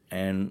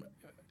 and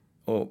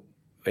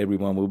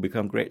everyone will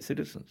become great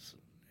citizens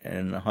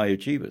and high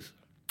achievers.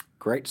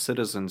 Great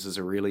citizens is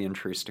a really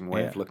interesting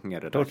way of looking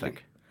at it, totally.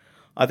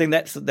 I think.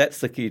 that's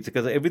the key,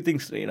 because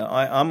everything's,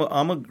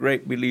 I'm a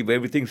great believer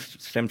everything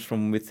stems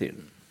from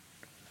within.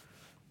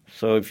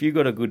 So if you've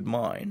got a good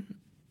mind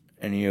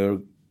and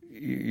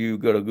you've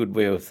got a good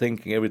way of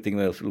thinking, everything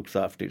else looks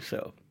after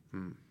itself.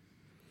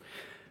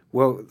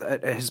 Well,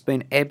 it has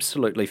been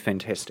absolutely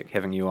fantastic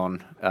having you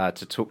on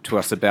to talk to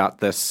us about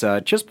this.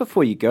 Just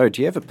before you go,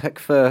 do you have a pick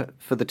for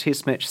the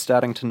Test match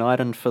starting tonight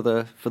and for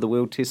the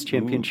World Test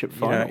Championship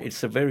final?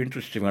 It's a very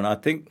interesting one. I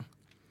think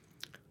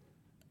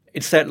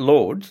it's at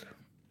Lord's,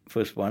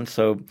 first one.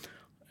 So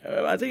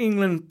I think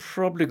England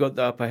probably got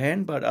the upper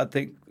hand, but I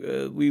think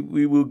we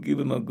will give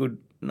them a good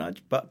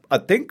nudge. But I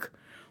think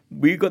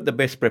we got the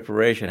best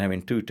preparation,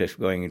 having 2 tests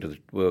going into the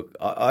work.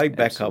 I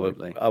back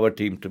our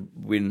team to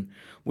win.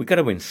 We got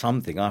to win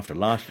something after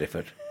last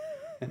effort.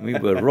 We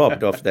were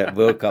robbed of that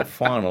World Cup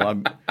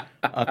final.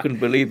 I couldn't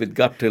believe it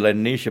got to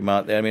Nisha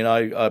out there. I mean,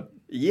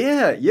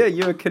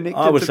 you were connected.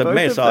 I was to a both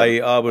mess. of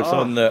them. I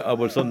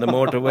was on the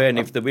motorway, and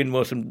if the wind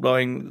wasn't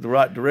blowing the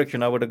right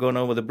direction, I would have gone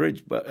over the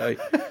bridge. But I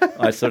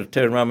sort of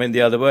turned around and went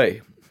the other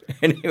way.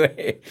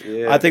 Anyway,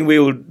 I think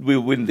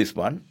we'll win this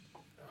one.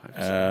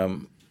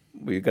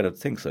 You've got to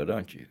think so,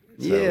 don't you?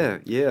 So Yeah.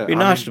 It'd be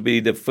nice to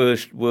be the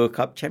first World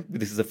Cup champion.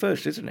 This is the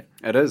first, isn't it?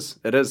 It is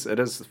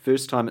the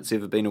first time it's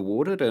ever been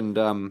awarded, and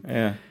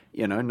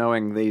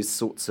knowing these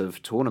sorts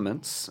of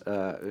tournaments,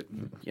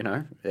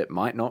 it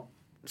might not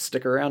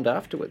stick around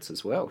afterwards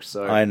as well.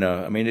 So I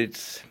know. I mean,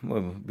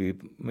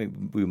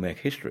 we make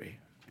history.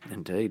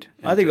 Indeed.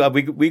 I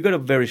think we got a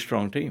very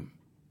strong team.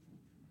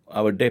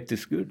 Our depth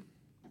is good.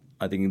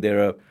 I think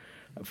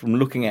from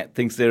looking at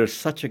things, they're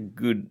such a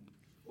good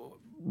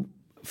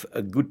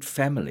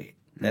family.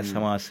 That's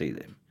how I see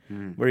them.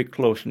 Very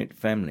close-knit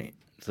family.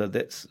 So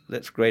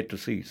that's great to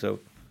see. So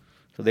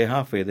they're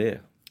halfway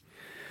there.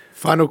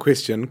 Final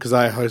question, because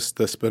I host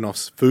the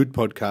Spin-Off's food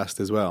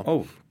podcast as well.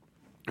 Oh.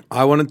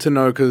 I wanted to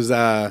know, because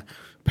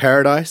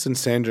Paradise and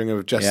Sandringham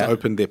have just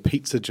opened their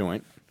pizza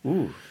joint.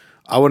 Ooh.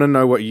 I want to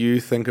know what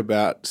you think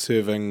about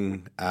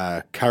serving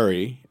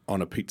curry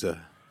on a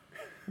pizza.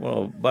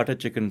 Well, butter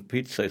chicken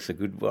pizza is a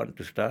good one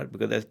to start,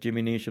 because that's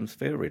Jimmy Neesham's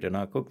favorite, and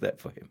I cook that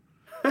for him.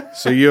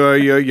 So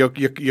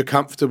you're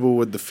comfortable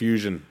with the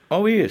fusion?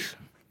 Oh, yes.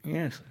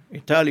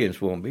 Italians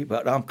won't be,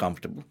 but I'm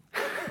comfortable.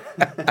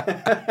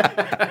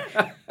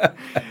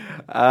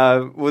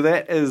 Well,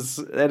 that is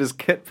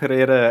Kit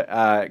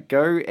Pereira.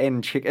 Go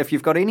and check if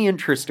you've got any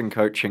interest in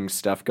coaching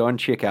stuff. Go and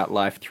check out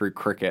Life Through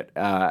Cricket.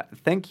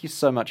 Thank you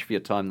so much for your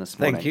time this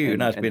morning. Thank you.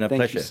 It's been a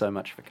pleasure. Thank you so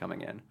much for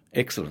coming in.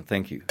 Excellent.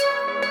 Thank you.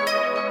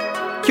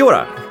 Kia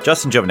ora,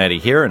 Justin Giovanetti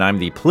here, and I'm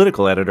the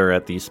political editor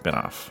at The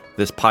Spinoff.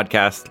 This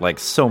podcast, like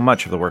so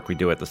much of the work we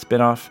do at The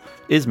Spinoff,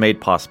 is made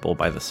possible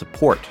by the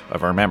support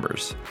of our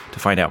members. To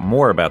find out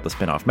more about The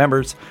Spinoff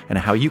members and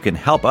how you can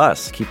help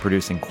us keep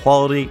producing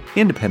quality,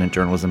 independent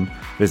journalism,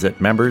 visit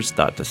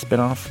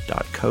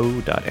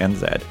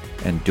members.thespinoff.co.nz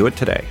and do it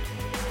today.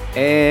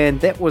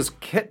 And that was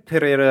Kit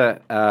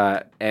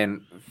Pereira,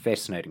 and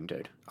fascinating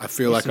dude. I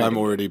feel like I'm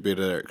already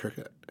better at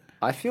cricket.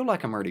 I feel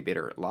like I'm already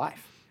better at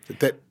life.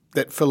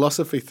 That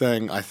philosophy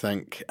thing, I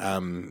think,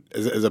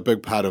 is a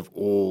big part of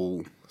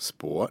all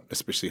sport,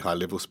 especially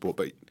high-level sport.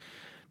 But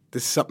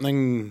there's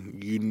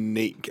something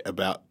unique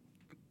about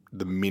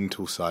the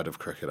mental side of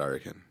cricket, I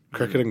reckon.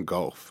 Cricket and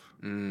golf.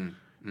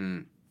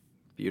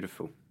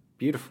 Beautiful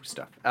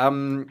stuff.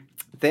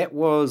 That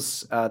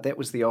was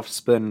the off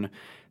spin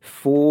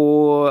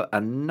for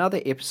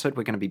another episode.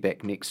 We're going to be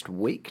back next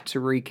week to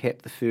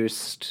recap the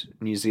first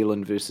New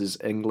Zealand versus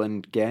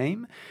England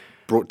game.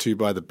 Brought to you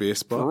by the Beer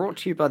Spot. Brought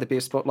to you by the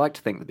Beer Spot. Like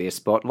to thank the Beer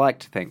Spot. Like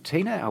to thank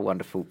Tina, our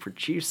wonderful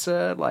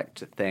producer. Like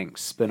to thank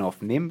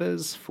Spin-Off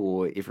members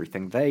for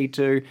everything they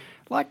do.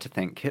 Like to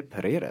thank Kit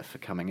Pereira for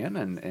coming in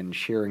and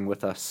sharing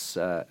with us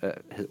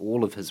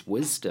all of his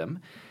wisdom.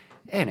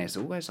 And as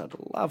always, I'd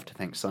love to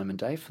thank Simon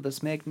Day for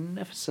this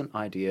magnificent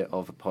idea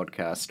of a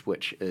podcast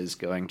which is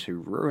going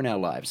to ruin our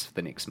lives for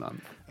the next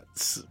month.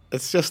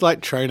 It's just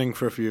like training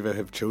for if you ever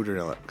have children,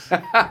 Alex.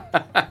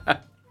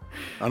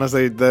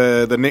 Honestly,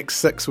 the next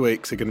 6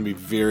 weeks are going to be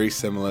very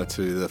similar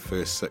to the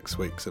first 6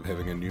 weeks of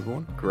having a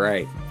newborn.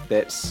 Great.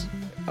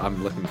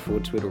 I'm looking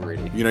forward to it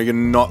already. You know, you're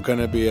not going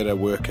to be able to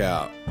work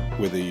out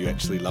whether you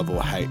actually love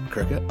or hate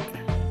cricket.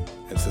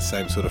 It's the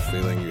same sort of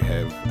feeling you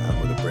have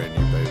with a brand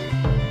new baby.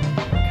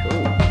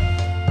 Cool.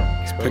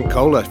 It's Pink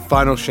Cola.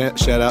 Final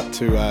shout out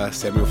to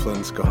Samuel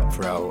Flynn Scott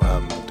for our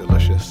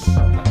delicious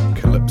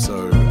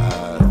Calypso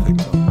theme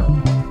song.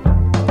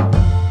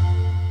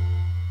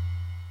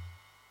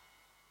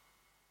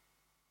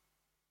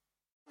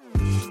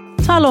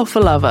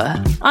 Talofa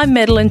lover, I'm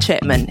Madeline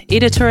Chapman,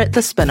 editor at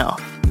The Spin-Off.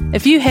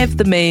 If you have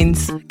the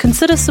means,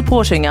 consider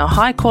supporting our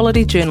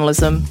high-quality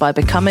journalism by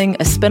becoming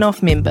a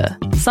Spin-Off member.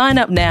 Sign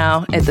up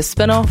now at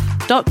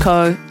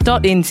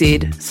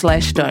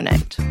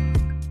thespinoff.co.nz/donate.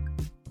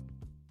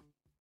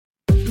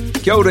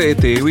 Kia ora e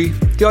te iwi,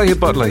 Te Aihe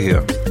Butler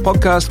here,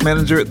 podcast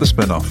manager at The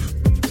Spin-Off.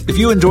 If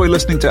you enjoy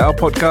listening to our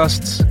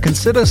podcasts,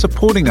 consider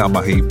supporting our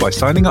mahi by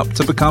signing up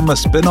to become a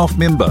Spin-Off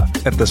member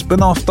at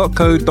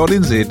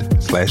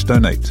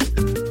thespinoff.co.nz/donate.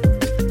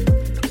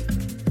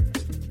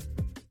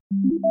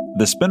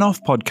 The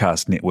Spin-Off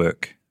Podcast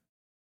Network.